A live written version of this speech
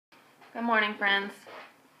Good morning, friends.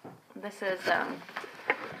 This is a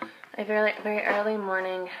very early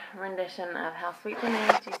morning rendition of How Sweet the Name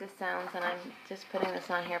of Jesus Sounds, and I'm just putting this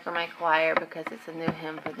on here for my choir because it's a new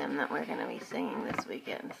hymn for them that we're going to be singing this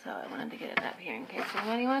weekend, so I wanted to get it up here in case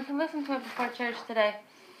anybody wants to listen to it before church today.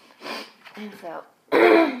 And so,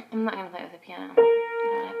 I'm not going to play with the piano. I'm going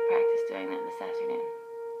to have to practice doing that this afternoon.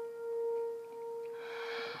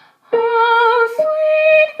 How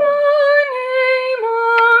sweet the name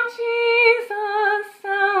of Jesus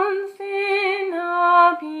sounds in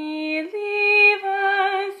a believer's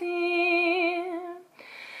ear.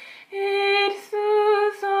 It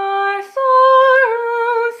soothes our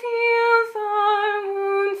sorrows, heals our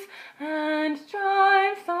wounds, and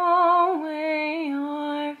drives away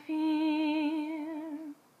our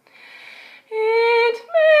fear. It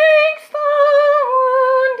makes the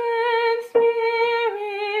wounded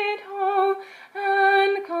spirit whole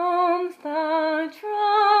and calms the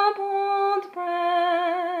troubled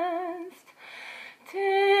breast.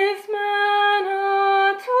 'Tis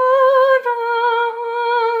manna to the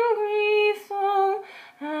hungry soul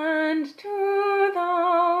and to the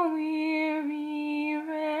weary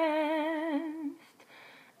rest.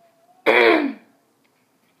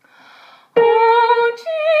 Oh,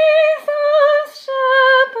 Jesus,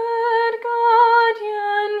 shepherd,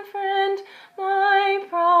 guardian, friend, my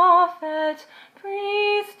prophet,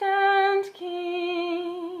 priest, and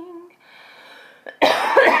king.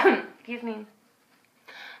 Excuse me.